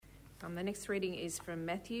The next reading is from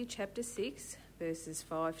Matthew chapter 6, verses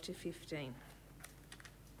 5 to 15.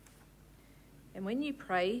 And when you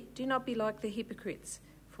pray, do not be like the hypocrites,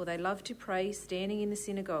 for they love to pray standing in the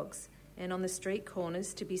synagogues and on the street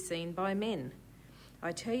corners to be seen by men.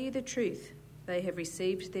 I tell you the truth, they have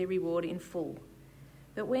received their reward in full.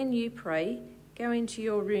 But when you pray, go into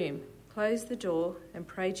your room, close the door, and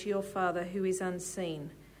pray to your Father who is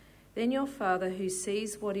unseen. Then your Father who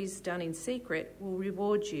sees what is done in secret will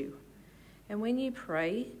reward you. And when you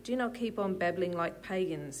pray, do not keep on babbling like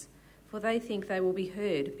pagans, for they think they will be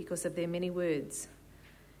heard because of their many words.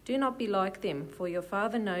 Do not be like them, for your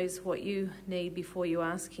Father knows what you need before you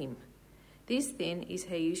ask him. This then is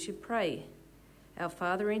how you should pray. Our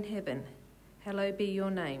Father in heaven, hallowed be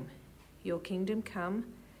your name. Your kingdom come,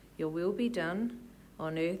 your will be done,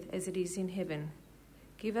 on earth as it is in heaven.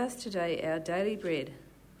 Give us today our daily bread.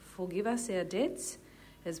 Forgive us our debts,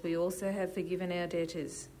 as we also have forgiven our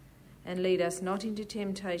debtors. And lead us not into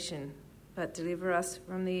temptation, but deliver us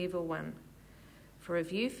from the evil one. For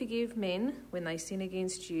if you forgive men when they sin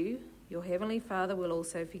against you, your heavenly Father will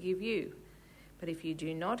also forgive you. But if you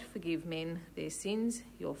do not forgive men their sins,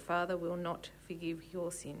 your Father will not forgive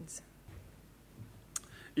your sins.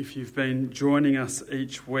 If you've been joining us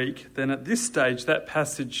each week, then at this stage that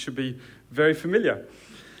passage should be very familiar.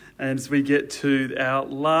 And as we get to our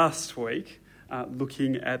last week,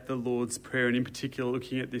 looking at the Lord's Prayer, and in particular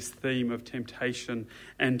looking at this theme of temptation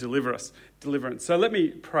and deliverance. So let me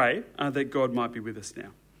pray that God might be with us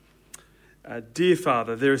now. Dear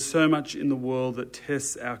Father, there is so much in the world that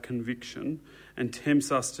tests our conviction and tempts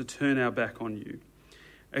us to turn our back on you.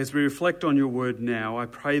 As we reflect on your word now, I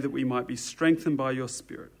pray that we might be strengthened by your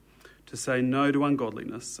Spirit to say no to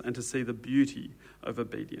ungodliness and to see the beauty of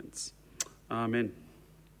obedience. Amen.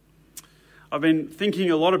 I've been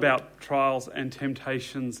thinking a lot about trials and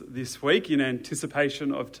temptations this week in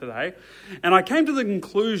anticipation of today, and I came to the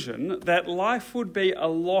conclusion that life would be a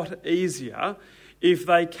lot easier if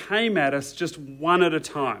they came at us just one at a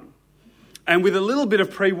time and with a little bit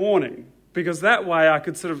of pre-warning, because that way I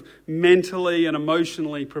could sort of mentally and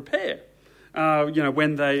emotionally prepare,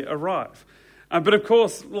 when they arrive. But of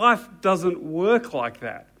course, life doesn't work like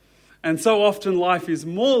that. And so often life is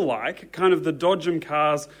more like kind of the Dodgem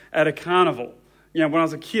cars at a carnival. When I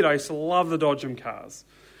was a kid, I used to love the Dodgem cars,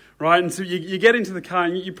 right? And so you get into the car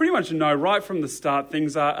and you pretty much know right from the start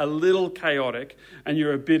things are a little chaotic and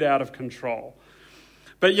you're a bit out of control.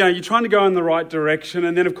 But, you're trying to go in the right direction,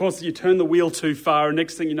 and then, of course, you turn the wheel too far, and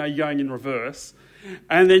next thing you know, you're going in reverse.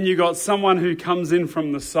 And then you got someone who comes in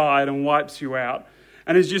from the side and wipes you out.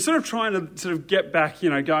 And as you're sort of trying to sort of get back,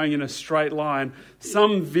 going in a straight line,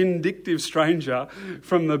 some vindictive stranger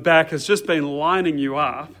from the back has just been lining you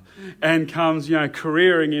up and comes,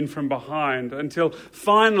 careering in from behind until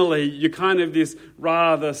finally you're kind of this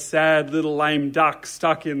rather sad little lame duck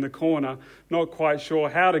stuck in the corner, not quite sure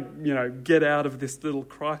how to, get out of this little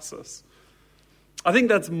crisis. I think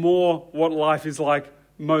that's more what life is like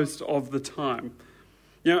most of the time.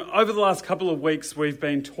 Over the last couple of weeks, we've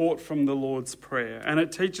been taught from the Lord's Prayer, and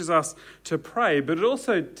it teaches us to pray, but it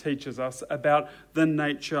also teaches us about the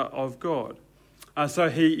nature of God.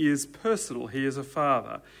 So he is personal. He is a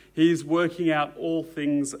father. He is working out all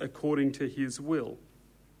things according to his will.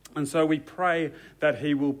 And so we pray that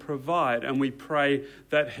he will provide, and we pray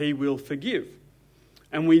that he will forgive.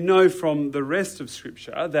 And we know from the rest of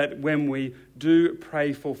Scripture that when we do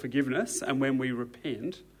pray for forgiveness and when we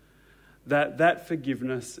repent, that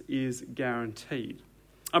forgiveness is guaranteed.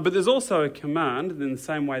 But there's also a command, in the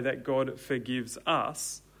same way that God forgives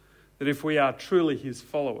us, that if we are truly his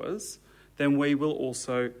followers, then we will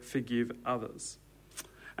also forgive others.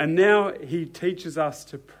 And now he teaches us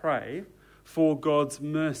to pray for God's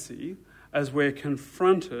mercy as we're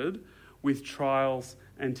confronted with trials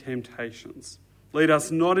and temptations. Lead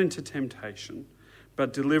us not into temptation,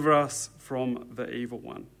 but deliver us from the evil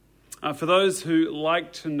one. For those who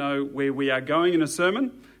like to know where we are going in a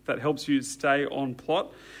sermon, that helps you stay on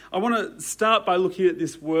plot, I want to start by looking at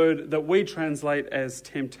this word that we translate as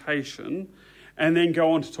temptation, and then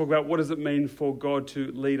go on to talk about what does it mean for God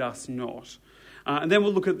to lead us not. And then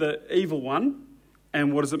we'll look at the evil one,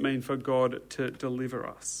 and what does it mean for God to deliver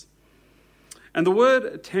us. And the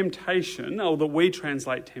word temptation, or that we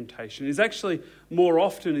translate temptation, is actually more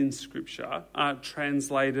often in Scripture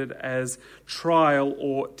translated as trial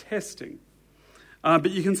or testing. But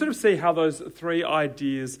you can sort of see how those three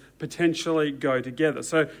ideas potentially go together.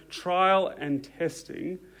 So trial and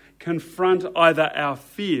testing confront either our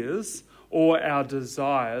fears or our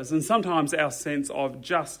desires, and sometimes our sense of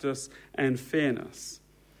justice and fairness.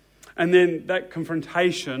 And then that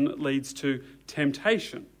confrontation leads to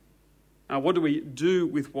temptation. What do we do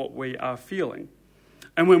with what we are feeling?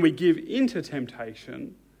 And when we give into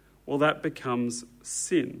temptation, well, that becomes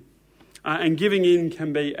sin. And giving in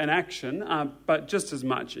can be an action, but just as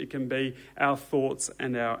much it can be our thoughts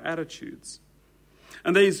and our attitudes.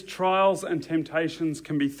 And these trials and temptations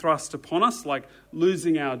can be thrust upon us, like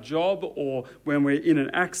losing our job, or when we're in an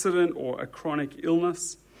accident or a chronic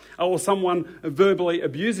illness, or someone verbally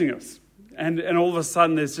abusing us. And all of a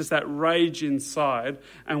sudden there's just that rage inside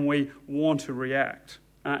and we want to react,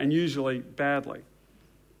 and usually badly.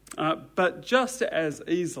 But just as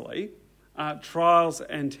easily, trials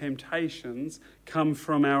and temptations come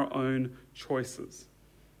from our own choices.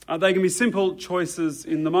 They can be simple choices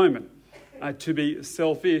in the moment. To be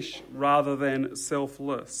selfish rather than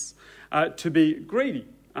selfless. To be greedy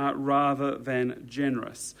rather than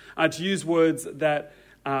generous. To use words that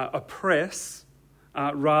oppress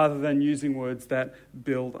rather than using words that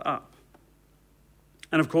build up.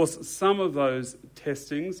 And of course, some of those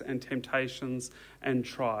testings and temptations and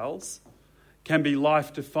trials can be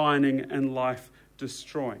life-defining and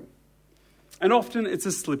life-destroying. And often it's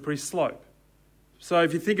a slippery slope. So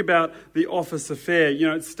if you think about the office affair,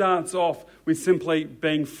 it starts off with simply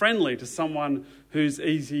being friendly to someone who's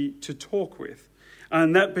easy to talk with.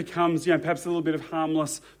 And that becomes, perhaps a little bit of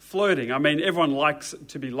harmless flirting. I mean, everyone likes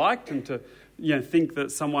to be liked and to, think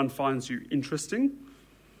that someone finds you interesting.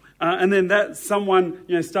 And then that someone,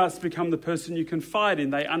 starts to become the person you confide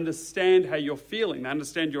in. They understand how you're feeling. They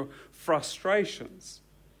understand your frustrations.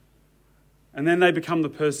 And then they become the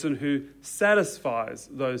person who satisfies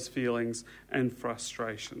those feelings and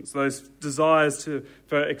frustrations, those desires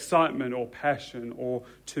for excitement or passion or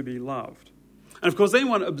to be loved. And of course,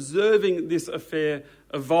 anyone observing this affair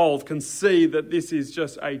evolve can see that this is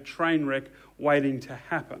just a train wreck waiting to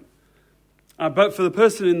happen. But for the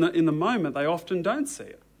person in the moment, they often don't see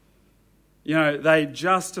it. They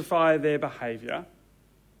justify their behaviour,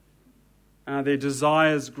 their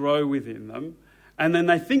desires grow within them, and then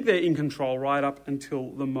they think they're in control right up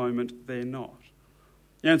until the moment they're not.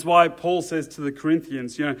 It's why Paul says to the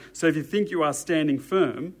Corinthians, so if you think you are standing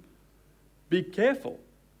firm, be careful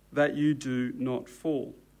that you do not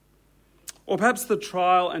fall. Or perhaps the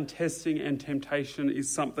trial and testing and temptation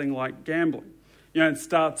is something like gambling. It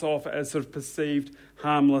starts off as sort of perceived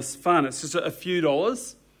harmless fun. It's just a few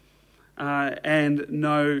dollars and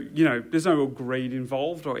there's no real greed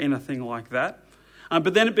involved or anything like that.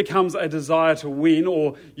 But then it becomes a desire to win,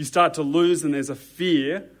 or you start to lose and there's a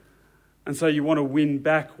fear, and so you want to win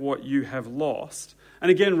back what you have lost.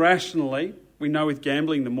 And again, rationally, we know with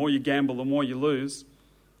gambling, the more you gamble, the more you lose.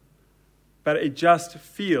 But it just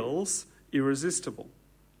feels irresistible.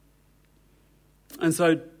 And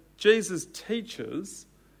so Jesus teaches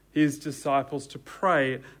his disciples to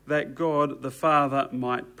pray that God the Father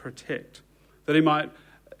might protect, that he might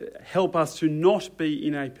help us to not be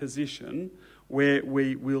in a position where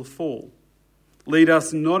we will fall. Lead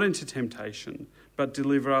us not into temptation, but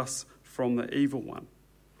deliver us from the evil one.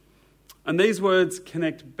 And these words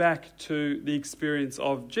connect back to the experience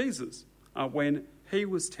of Jesus when he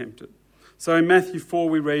was tempted. So in Matthew 4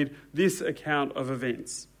 we read this account of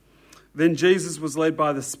events. Then Jesus was led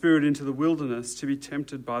by the Spirit into the wilderness to be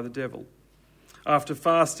tempted by the devil. After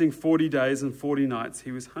fasting 40 days and 40 nights,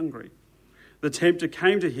 he was hungry. The tempter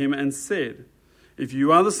came to him and said, "If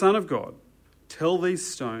you are the Son of God, tell these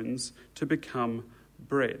stones to become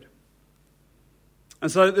bread."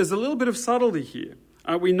 And so there's a little bit of subtlety here.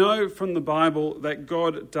 We know from the Bible that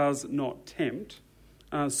God does not tempt.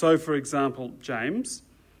 So, for example, James,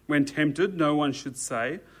 when tempted, no one should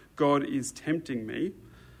say, "God is tempting me,"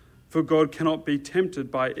 for God cannot be tempted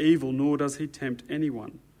by evil, nor does he tempt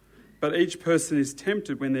anyone. But each person is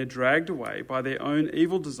tempted when they're dragged away by their own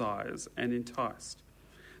evil desires and enticed.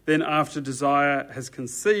 Then after desire has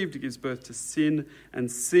conceived, it gives birth to sin, and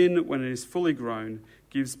sin, when it is fully grown,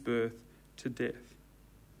 gives birth to death.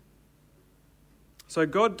 So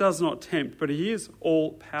God does not tempt, but he is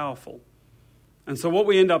all-powerful. And so what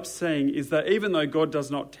we end up seeing is that even though God does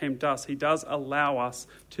not tempt us, he does allow us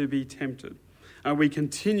to be tempted. And we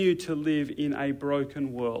continue to live in a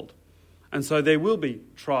broken world. And so there will be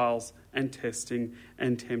trials and testing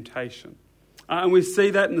and temptation. And we see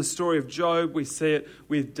that in the story of Job. We see it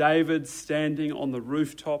with David standing on the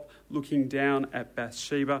rooftop looking down at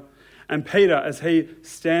Bathsheba. And Peter as he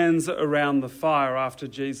stands around the fire after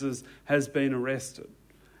Jesus has been arrested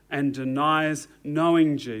and denies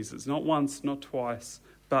knowing Jesus, not once, not twice,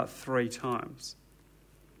 but 3 times.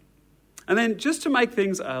 And then just to make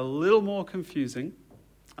things a little more confusing,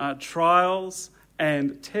 trials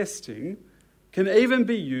and testing can even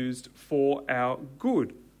be used for our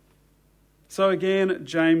good. So again,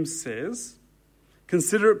 James says,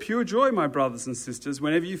 Consider it pure joy, my brothers and sisters,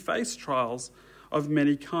 whenever you face trials of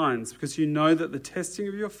many kinds, because you know that the testing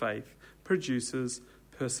of your faith produces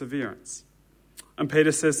perseverance. And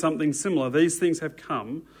Peter says something similar. These things have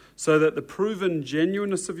come so that the proven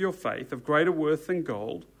genuineness of your faith, of greater worth than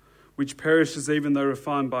gold, which perishes even though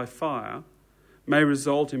refined by fire, may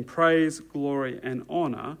result in praise, glory, and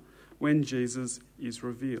honour when Jesus is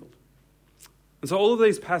revealed. And so all of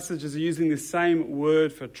these passages are using the same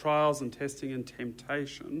word for trials and testing and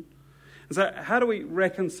temptation. And so how do we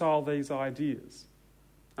reconcile these ideas?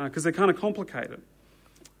 Because they're kind of complicated.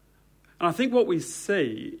 And I think what we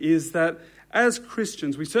see is that as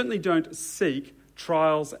Christians, we certainly don't seek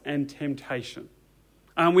trials and temptation.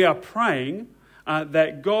 We are praying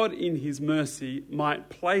that God in his mercy might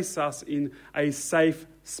place us in a safe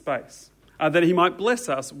space, that he might bless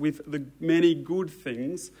us with the many good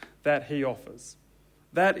things that he offers.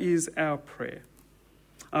 That is our prayer.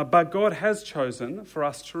 But God has chosen for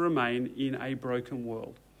us to remain in a broken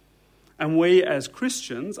world. And we as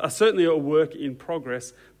Christians are certainly a work in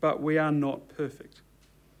progress, but we are not perfect.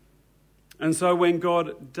 And so when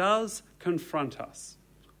God does confront us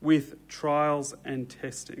with trials and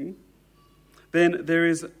testing, then there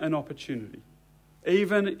is an opportunity.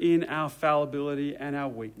 Even in our fallibility and our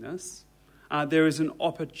weakness, there is an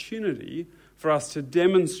opportunity for us to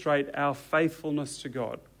demonstrate our faithfulness to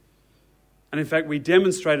God. And in fact, we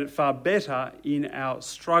demonstrate it far better in our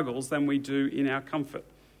struggles than we do in our comfort.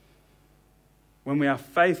 When we are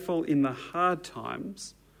faithful in the hard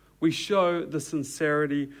times, we show the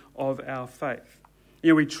sincerity of our faith.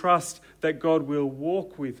 We trust that God will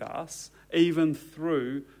walk with us even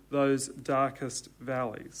through those darkest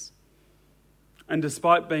valleys. And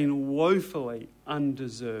despite being woefully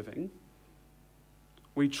undeserving,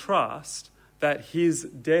 we trust that his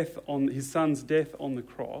son's death on the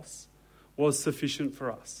cross was sufficient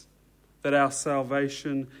for us, that our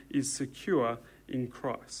salvation is secure in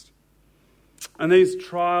Christ. And these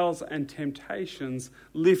trials and temptations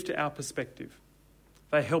lift our perspective.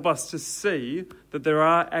 They help us to see that there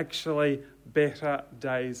are actually better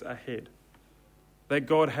days ahead, that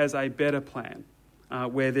God has a better plan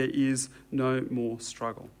where there is no more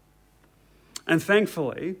struggle. And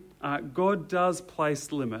thankfully, God does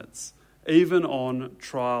place limits even on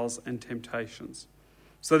trials and temptations.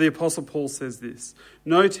 So the Apostle Paul says this: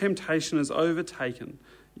 "No temptation has overtaken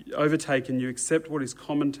you except what is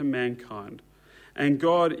common to mankind. And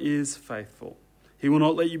God is faithful. He will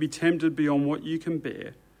not let you be tempted beyond what you can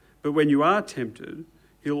bear. But when you are tempted,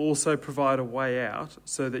 he'll also provide a way out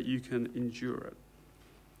so that you can endure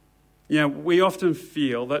it." We often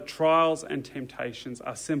feel that trials and temptations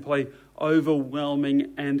are simply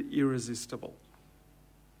overwhelming and irresistible.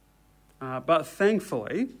 But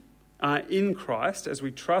thankfully, in Christ, as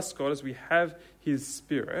we trust God, as we have his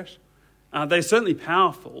Spirit, they're certainly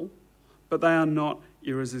powerful, but they are not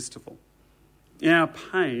irresistible. In our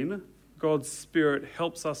pain, God's Spirit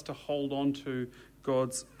helps us to hold on to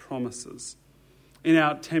God's promises. In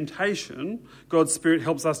our temptation, God's Spirit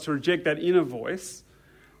helps us to reject that inner voice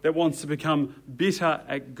that wants to become bitter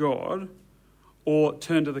at God or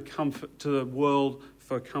turn to the world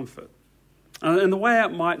for comfort. And the way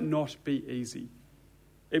out might not be easy.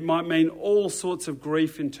 It might mean all sorts of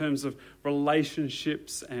grief in terms of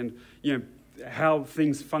relationships and how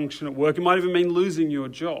things function at work. It might even mean losing your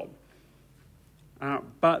job.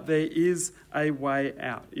 But there is a way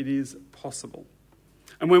out. It is possible.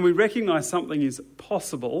 And when we recognise something is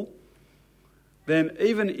possible, then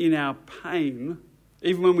even in our pain,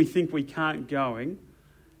 even when we think we can't going,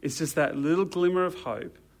 it's just that little glimmer of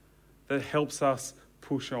hope that helps us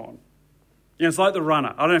push on. It's like the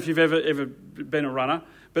runner. I don't know if you've ever been a runner,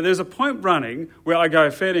 but there's a point running where I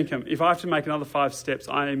go, fair income, if I have to make another 5 steps,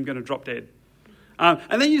 I am going to drop dead.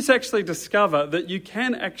 And then you actually discover that you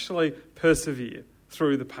can actually persevere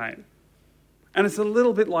through the pain. And it's a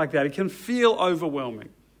little bit like that. It can feel overwhelming.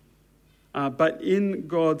 But in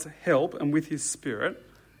God's help and with his Spirit,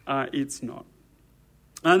 it's not.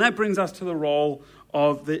 And that brings us to the role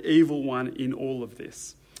of the evil one in all of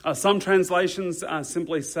this. Some translations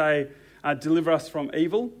simply say, deliver us from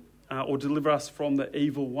evil, or deliver us from the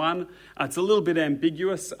evil one. It's a little bit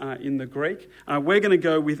ambiguous in the Greek. We're going to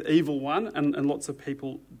go with evil one, and lots of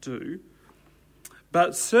people do.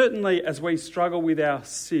 But certainly as we struggle with our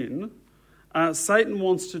sin, Satan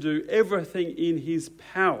wants to do everything in his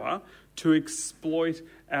power to exploit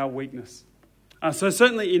our weakness. So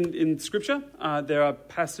certainly in Scripture, there are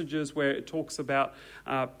passages where it talks about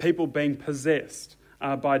people being possessed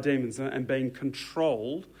by demons and being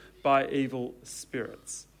controlled by evil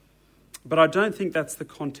spirits. But I don't think that's the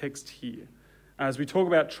context here. As we talk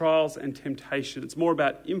about trials and temptation, it's more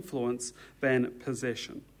about influence than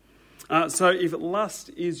possession. So if lust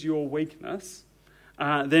is your weakness,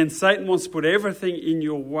 then Satan wants to put everything in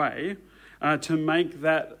your way to make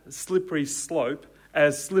that slippery slope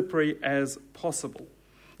as slippery as possible.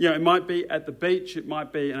 It might be at the beach, it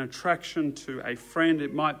might be an attraction to a friend,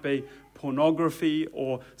 it might be pornography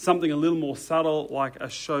or something a little more subtle like a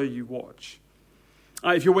show you watch.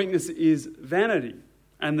 If your weakness is vanity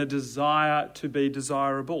and the desire to be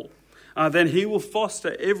desirable, then he will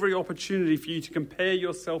foster every opportunity for you to compare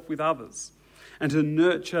yourself with others and to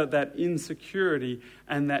nurture that insecurity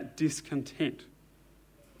and that discontent.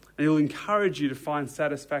 And he'll encourage you to find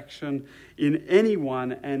satisfaction in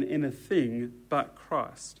anyone and anything but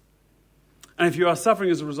Christ. And if you are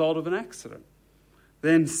suffering as a result of an accident,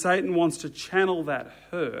 then Satan wants to channel that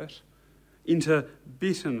hurt into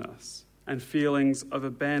bitterness and feelings of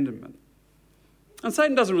abandonment. And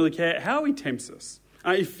Satan doesn't really care how he tempts us.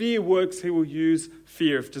 If fear works, he will use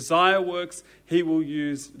fear. If desire works, he will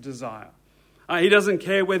use desire. He doesn't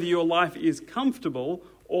care whether your life is comfortable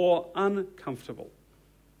or uncomfortable.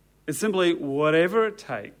 It's simply whatever it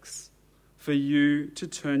takes for you to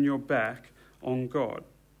turn your back on God.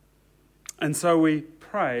 And so we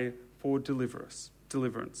pray for deliverance.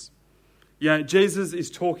 Jesus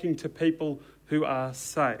is talking to people who are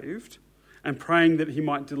saved and praying that he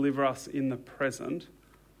might deliver us in the present.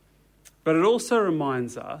 But it also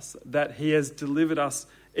reminds us that he has delivered us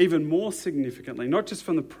even more significantly, not just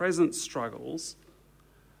from the present struggles,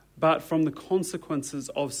 but from the consequences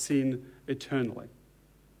of sin eternally.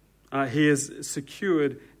 He has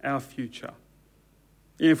secured our future.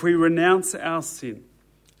 If we renounce our sin,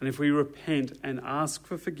 and if we repent and ask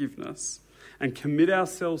for forgiveness and commit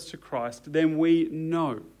ourselves to Christ, then we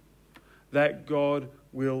know that God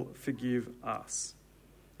will forgive us.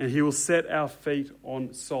 And he will set our feet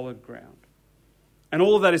on solid ground. And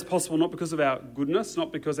all of that is possible not because of our goodness,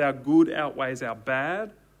 not because our good outweighs our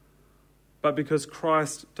bad, but because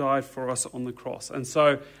Christ died for us on the cross. And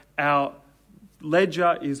so our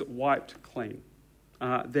ledger is wiped clean.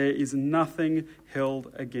 There is nothing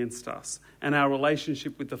held against us. And our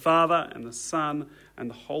relationship with the Father and the Son and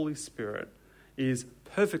the Holy Spirit is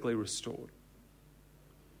perfectly restored.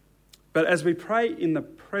 But as we pray in the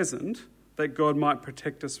present that God might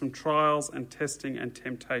protect us from trials and testing and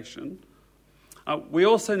temptation, we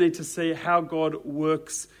also need to see how God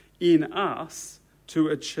works in us to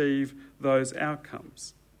achieve those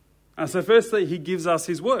outcomes. So firstly, he gives us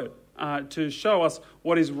his word to show us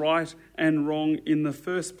what is right and wrong in the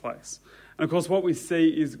first place. And of course, what we see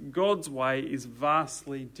is God's way is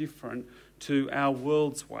vastly different to our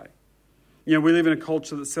world's way. We live in a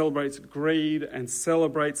culture that celebrates greed and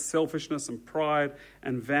celebrates selfishness and pride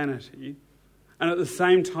and vanity, and at the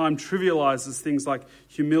same time trivializes things like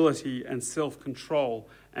humility and self-control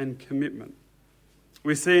and commitment.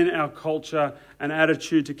 We see in our culture an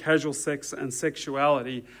attitude to casual sex and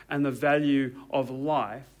sexuality and the value of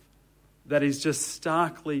life that is just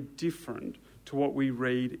starkly different to what we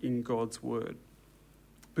read in God's word.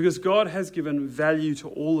 Because God has given value to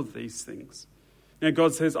all of these things.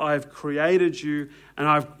 God says, I have created you and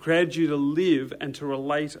I've created you to live and to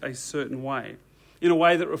relate a certain way, in a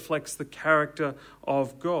way that reflects the character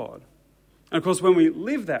of God. And of course, when we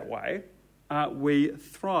live that way, we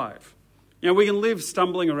thrive. We can live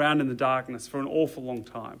stumbling around in the darkness for an awful long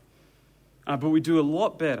time, but we do a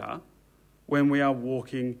lot better when we are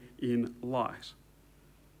walking in light.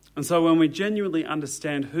 And so when we genuinely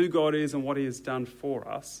understand who God is and what he has done for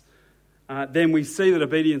us, then we see that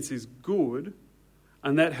obedience is good,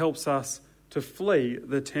 and that helps us to flee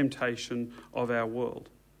the temptation of our world.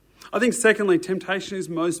 I think secondly, temptation is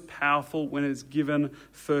most powerful when it's given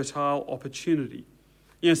fertile opportunity.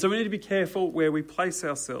 So we need to be careful where we place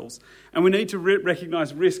ourselves, and we need to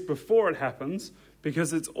recognise risk before it happens,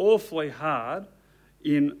 because it's awfully hard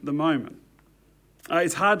in the moment.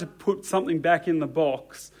 It's hard to put something back in the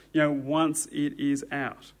box, once it is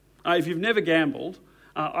out. If you've never gambled,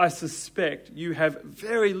 I suspect you have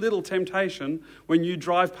very little temptation when you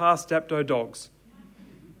drive past Dapto Dogs.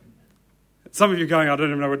 Some of you are going, I don't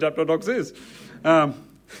even know what Dapto Dogs is.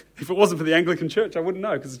 If it wasn't for the Anglican Church, I wouldn't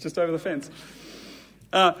know, because it's just over the fence.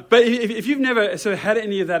 But if you've never sort of had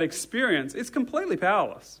any of that experience, it's completely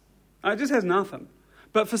powerless. It just has nothing.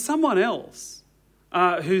 But for someone else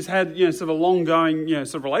who's had sort of a long-going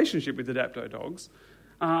sort of relationship with the Dapto Dogs,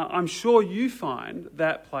 I'm sure you find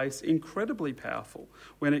that place incredibly powerful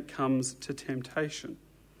when it comes to temptation.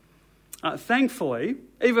 Thankfully,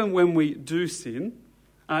 even when we do sin,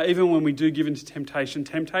 even when we do give into temptation,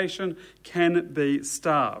 temptation can be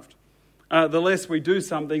starved. The less we do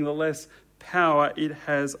something, the less power it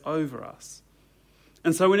has over us.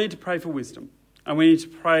 And so we need to pray for wisdom. And we need to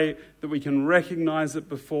pray that we can recognise it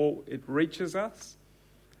before it reaches us.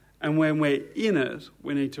 And when we're in it,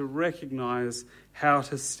 we need to recognise how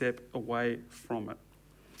to step away from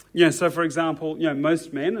it. So for example,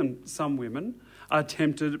 most men and some women are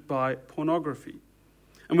tempted by pornography.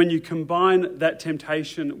 And when you combine that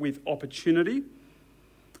temptation with opportunity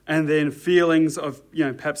and then feelings of,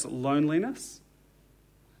 perhaps loneliness,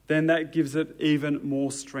 then that gives it even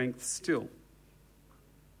more strength still.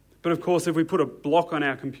 But of course, if we put a block on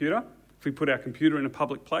our computer, if we put our computer in a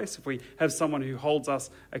public place, if we have someone who holds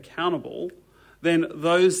us accountable, then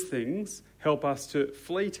those things help us to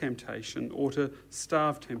flee temptation or to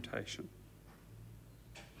starve temptation.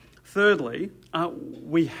 Thirdly,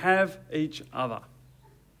 we have each other.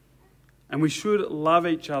 And we should love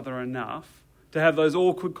each other enough to have those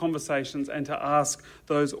awkward conversations and to ask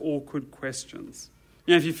those awkward questions.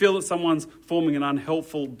 If you feel that someone's forming an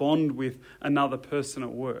unhelpful bond with another person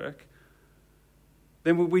at work,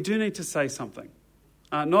 then we do need to say something.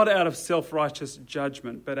 Not out of self-righteous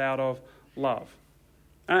judgment, but out of love.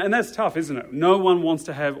 And that's tough, isn't it? No one wants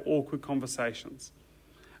to have awkward conversations.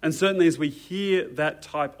 And certainly as we hear that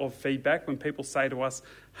type of feedback, when people say to us,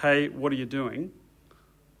 hey, what are you doing?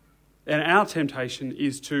 And our temptation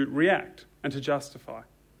is to react and to justify.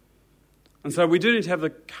 And so we do need to have the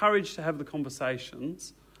courage to have the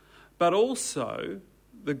conversations, but also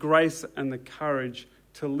the grace and the courage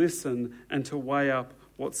to listen and to weigh up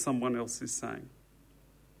what someone else is saying.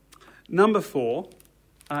 Number 4,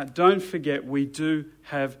 don't forget we do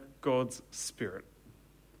have God's Spirit.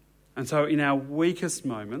 And so in our weakest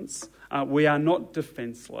moments, we are not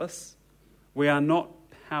defenceless, we are not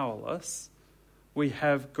powerless, we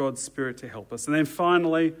have God's Spirit to help us. And then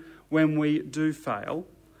finally, when we do fail,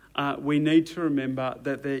 we need to remember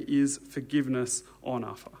that there is forgiveness on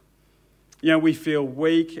offer. We feel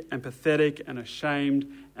weak and pathetic and ashamed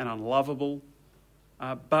and unlovable,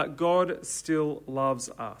 but God still loves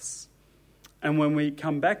us. And when we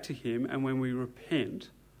come back to him and when we repent,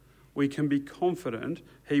 we can be confident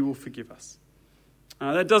he will forgive us.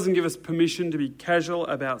 That doesn't give us permission to be casual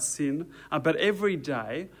about sin, but every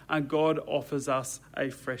day God offers us a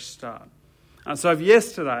fresh start. So if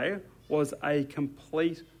yesterday was a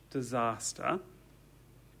complete disaster,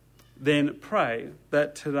 then pray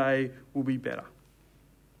that today will be better.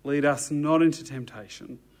 Lead us not into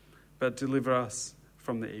temptation, but deliver us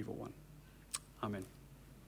from the evil one. Amen.